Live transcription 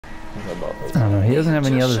I don't know, he doesn't have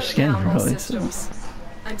any other skins really, so...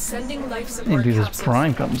 I'm sending life support Maybe this capsules.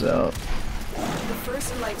 Prime comes out. The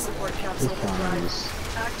first life support capsule will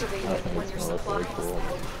arrive. Activated when your supply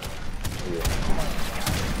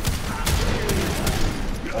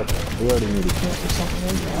We already need to cancel something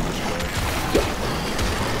anyway.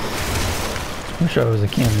 Wish I was a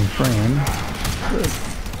Camden Frame. But,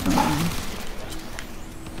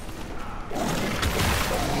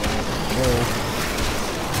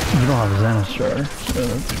 you don't have a Zenithstar, so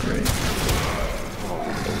that's great.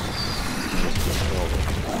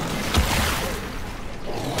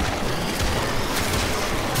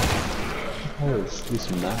 Oh, excuse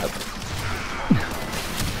me, map.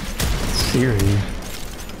 Series.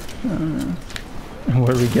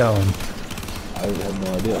 Where are we going? I have no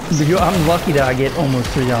idea. I'm lucky that I get almost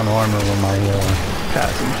 3 down armor when my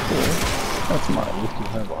passage full. That's my... You can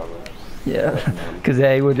have armor. Yeah, because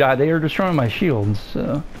they were destroying my shields,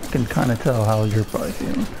 so I can kind of tell how you're probably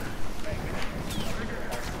feeling.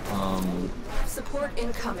 support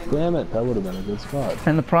incoming. Damn it, that would have been a good spot.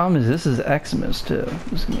 And the problem is this is Eximus too.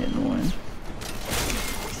 This is gonna get annoying.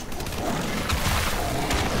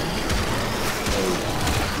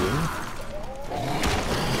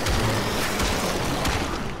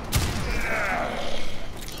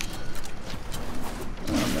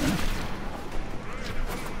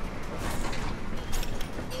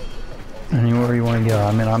 Anywhere you want to go.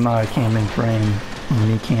 I mean, I'm not a camping frame.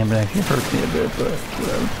 Me camping actually hurts me a bit, but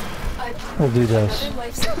whatever. We'll do this.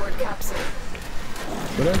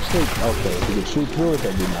 But actually, okay, if you could shoot through it,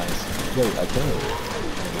 that'd be nice. Wait, I can't.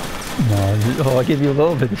 No, I'll give you a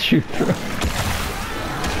little bit to shoot through.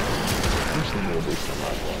 Actually, we'll do some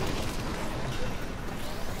like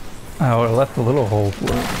one. Oh, I left a little hole for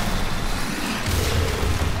it.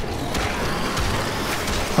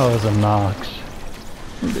 Oh, it's a Nox.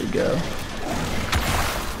 There you go.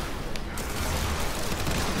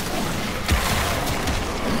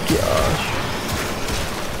 Gosh.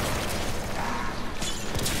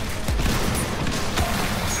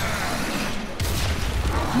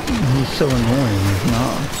 He's so annoying, he's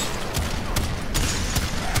not.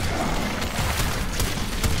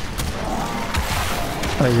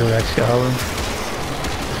 Oh, you're Excalibur?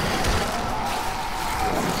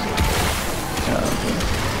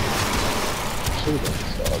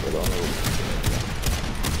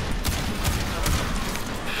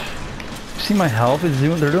 See my health is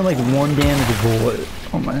doing, they're doing like 1 damage a bullet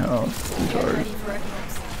on my health. It's hard.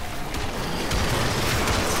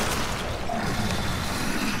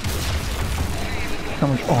 How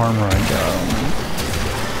much armor I got.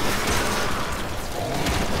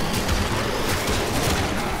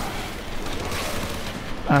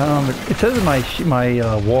 I don't know, it says that my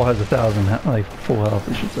wall has 1,000, like full health,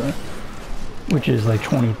 I should say. Which is like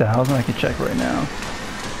 20,000, I can check right now.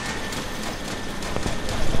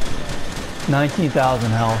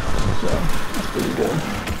 19,000 health, so that's pretty good.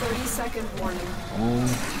 30-second warning.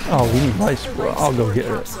 Oh, we need life support. I'll go get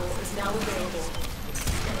it.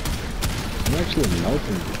 I'm actually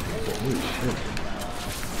melting. Holy shit.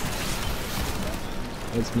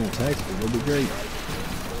 That's more tactical, that'd be great.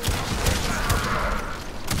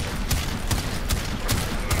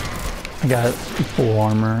 I got full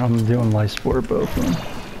armor. I'm doing life support both of them.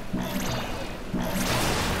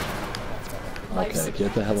 Okay,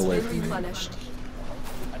 get the hell away from me.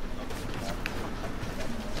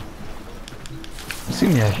 It's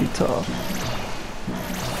gonna be actually tough.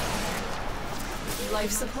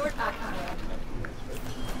 Life support activated.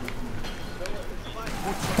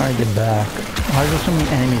 Alright, get back. Why are there so many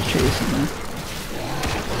enemies chasing me?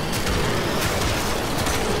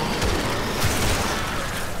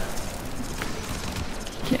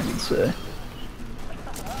 Can't even say.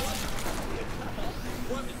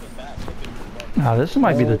 Now this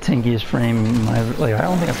might be the tinkiest frame in my, like, I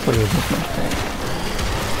don't think I've played with this much tank.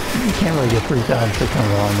 You can't really get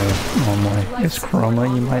 3,600 armor normally. It's chroma,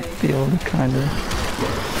 you might be able to kind of.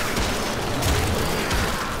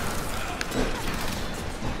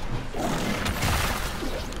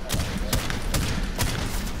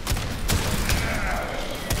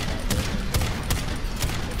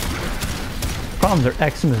 Problem, they're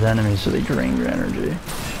Eximus enemies, so they drain your energy.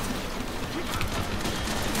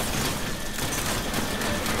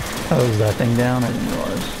 Oh, is that thing down? I didn't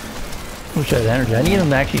realize. Wish I had energy. I need them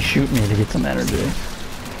to actually shoot me to get some energy.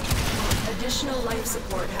 Additional life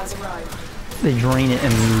support has arrived. They drain it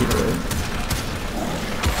immediately.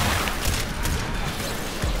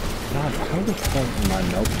 God, how the fuck am I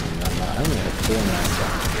melting? I only have 4 max.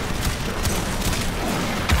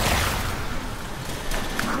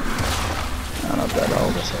 Not that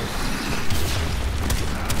old.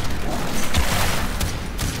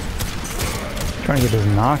 Trying to get those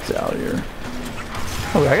knocks out here.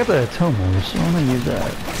 Oh, I got the Atomos, so I'm gonna use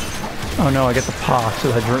that. Oh no, I got the pox,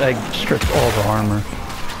 so that strips all the armor.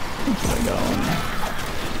 That's what I got on there.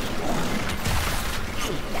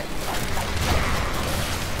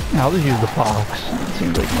 I'll just use the pox. It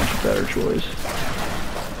seems like a much better choice.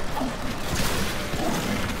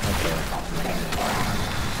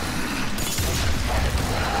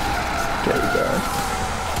 Okay, he's dead.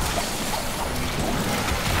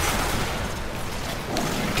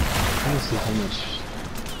 Let me see how much.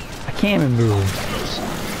 I can't even move.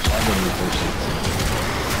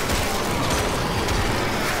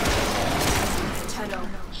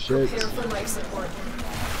 Shit. Prepare for life support.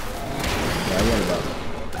 Yeah, I got about.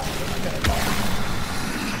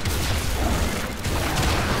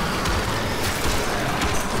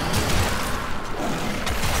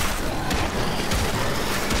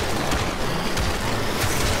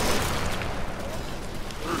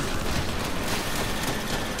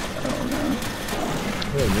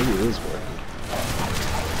 Yeah, maybe it is working.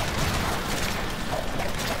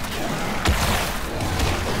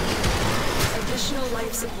 Additional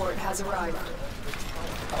life support has arrived.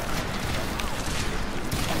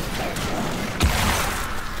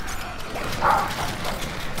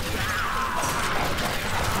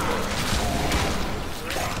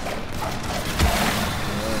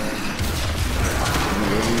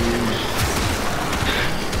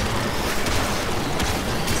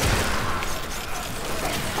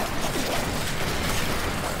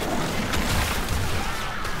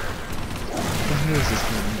 What is this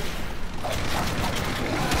thing?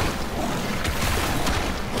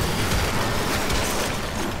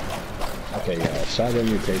 Okay, yeah, shotgun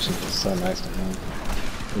mutations is so nice to have.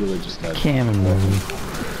 Literally just got Can't even move.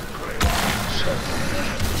 shut.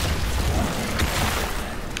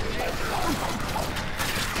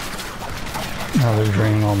 Oh, they're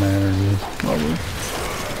draining all my energy. Lovely.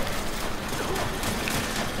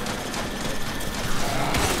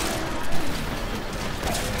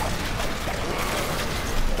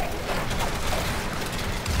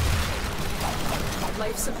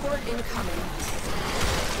 Life support incoming.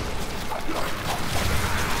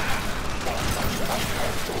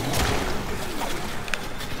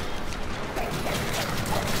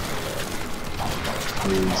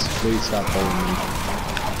 Please stop holding me.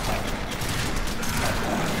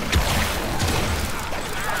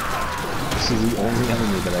 This is the only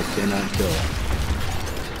enemy that I cannot kill.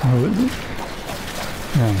 Oh, is it?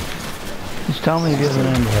 Yeah. Just tell me if you have an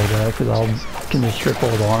enemy like that, because I can just strip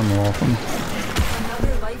all the armor off them.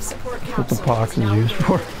 Another life support That's what the capsule pox is now used here.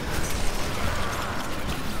 for.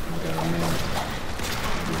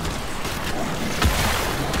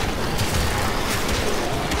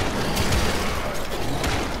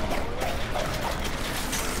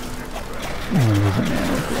 Oh, there's a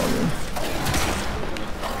mana plugger.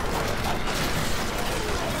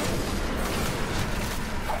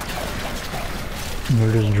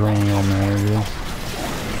 They're just draining all my energy.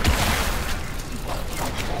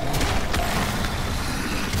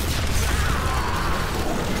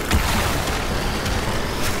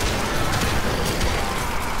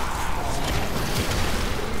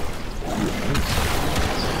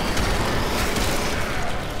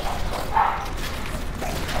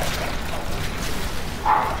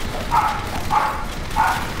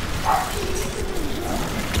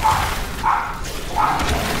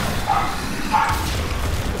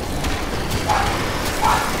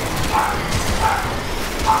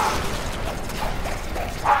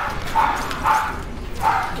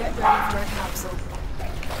 Get ready for a capsule.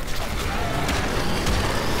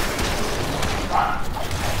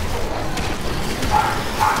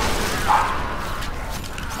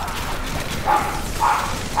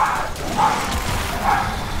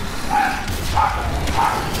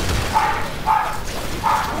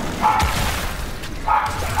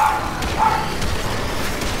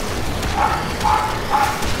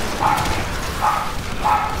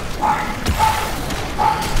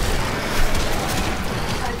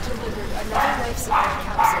 I've delivered another life support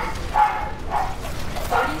capsule.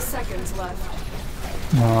 30 seconds left.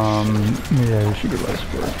 Yeah, you should get life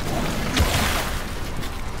support.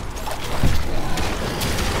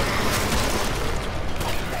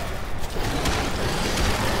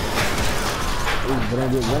 But I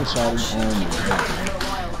get one shot and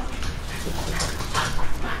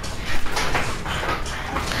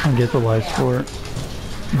I'll get the life support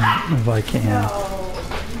if I can.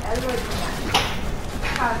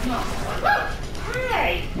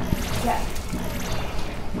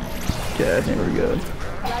 Okay, I think we're good.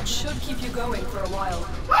 That should keep you going for a while.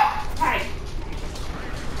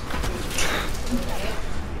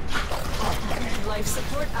 Life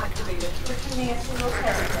support activated.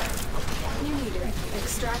 New leader.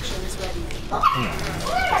 Extraction is ready.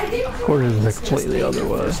 Of course, it's completely the other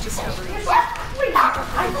way. Discovery.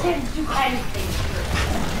 I can't do anything.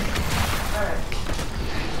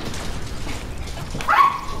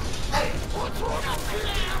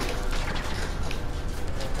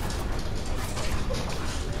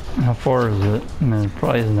 How far is it? I mean, it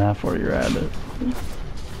probably isn't that far you're at it.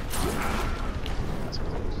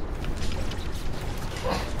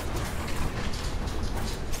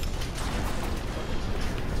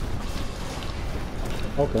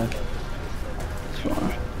 Okay. It's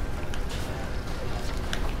fine.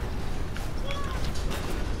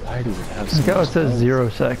 Why does it have so Look how it much says health? 0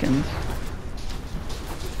 seconds.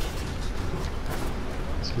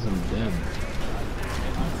 It's because I'm dead.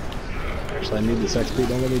 Actually, I need this XP,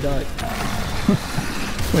 don't let me die.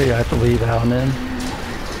 Wait, you have to leave out and in?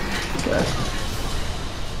 Okay.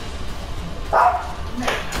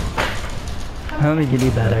 How many get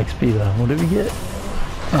you that XP though? What did we get?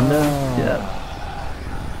 And yeah.